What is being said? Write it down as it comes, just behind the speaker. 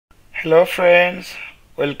Hello friends,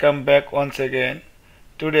 welcome back once again.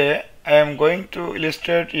 Today I am going to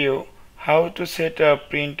illustrate you how to set up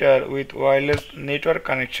printer with wireless network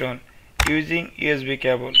connection using USB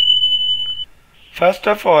cable. First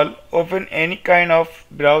of all, open any kind of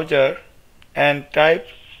browser and type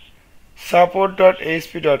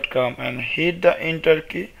support.asp.com and hit the enter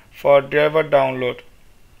key for driver download.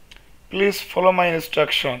 Please follow my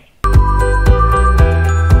instruction.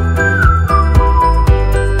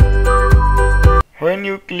 When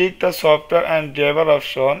you click the software and driver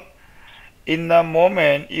option, in the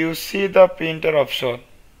moment you see the printer option.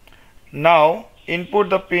 Now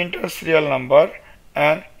input the printer serial number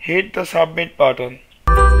and hit the submit button.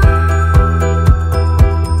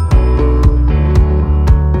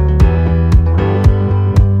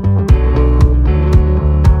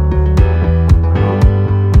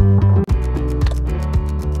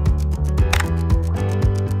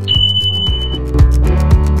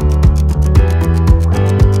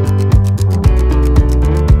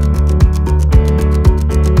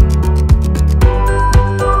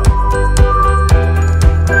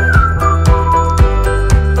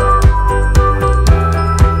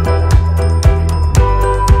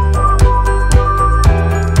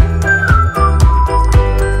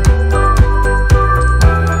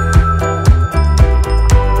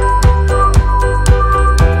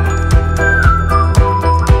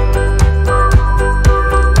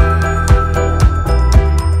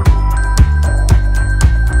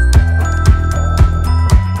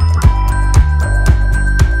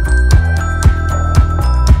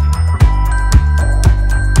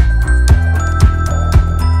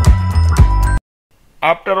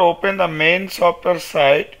 After open the main software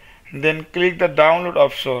site, then click the download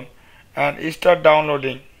option and start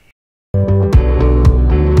downloading.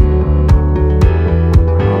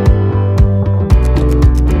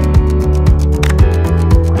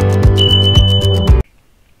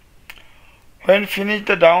 When finish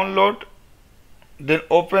the download, then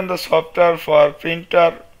open the software for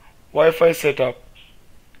printer Wi-Fi setup.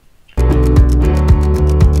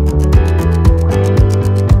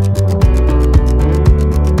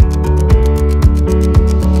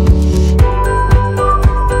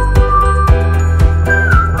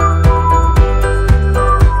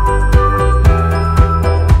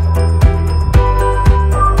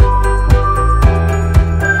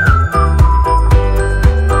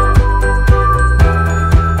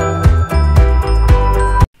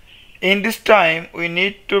 In this time, we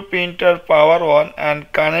need to printer power on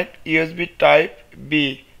and connect USB type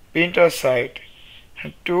B printer side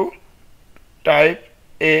to type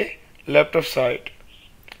A laptop side.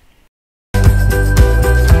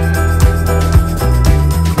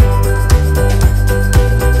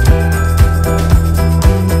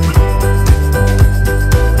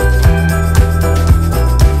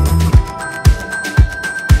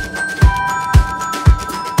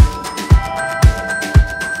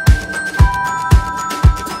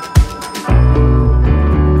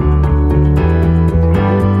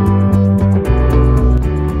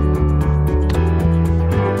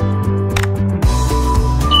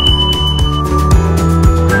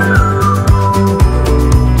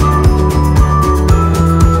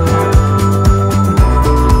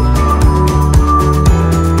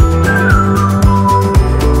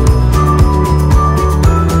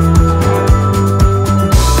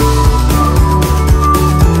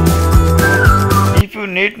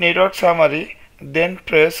 Need network summary, then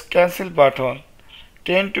press cancel button.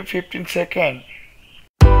 10 to 15 seconds.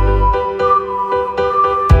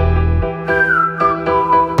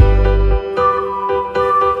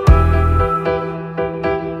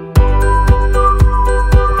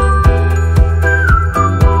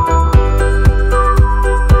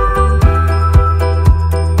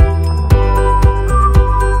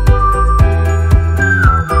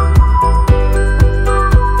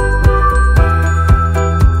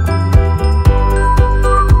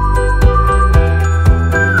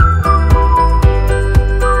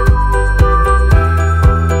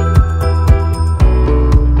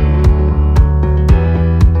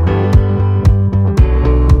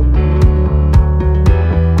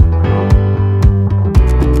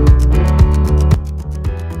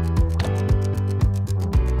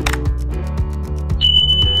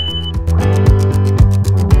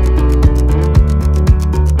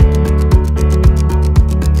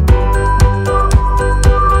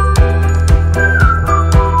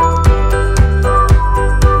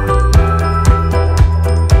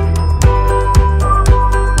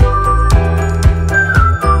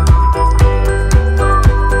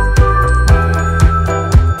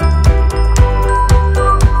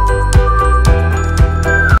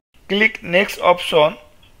 Click next option.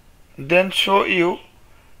 then show you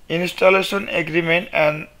installation agreement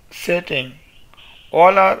and setting.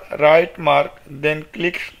 All are right marked, then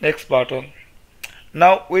click next button.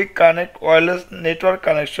 Now we connect wireless network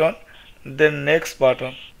connection, then next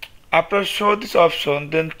button. After show this option,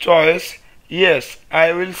 then choice yes,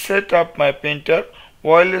 I will set up my printer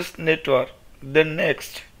wireless network, then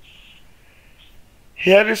next.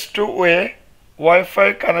 Here is two-way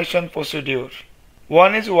Wi-Fi connection procedure.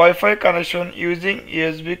 One is Wi-Fi connection using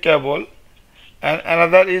USB cable and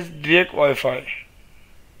another is direct Wi-Fi.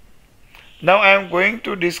 Now I am going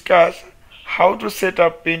to discuss how to set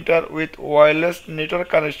up printer with wireless network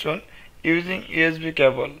connection using USB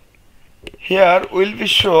cable. Here will be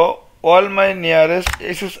show all my nearest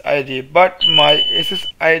SSID, but my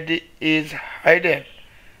SSID is hidden.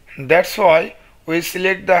 That's why we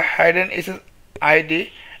select the hidden SSID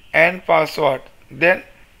and password, then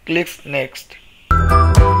click next.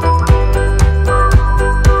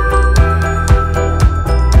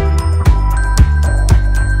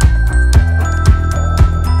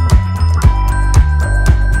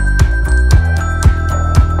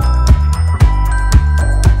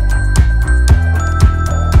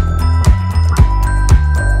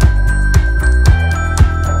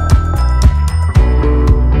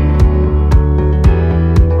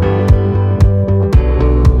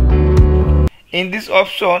 In this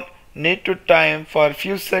option, need to time for a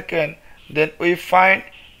few seconds, then we find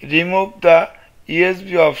remove the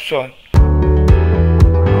USB option.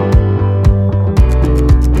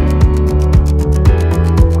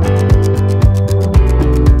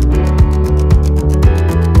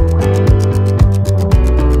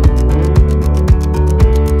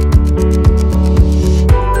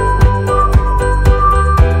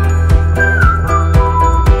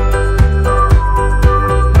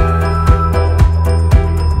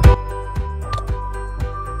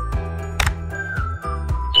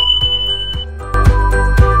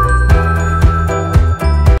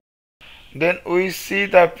 Then we see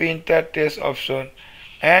the printer test option,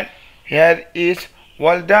 and here is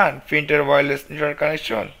well done printer wireless network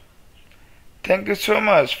connection. Thank you so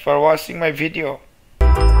much for watching my video.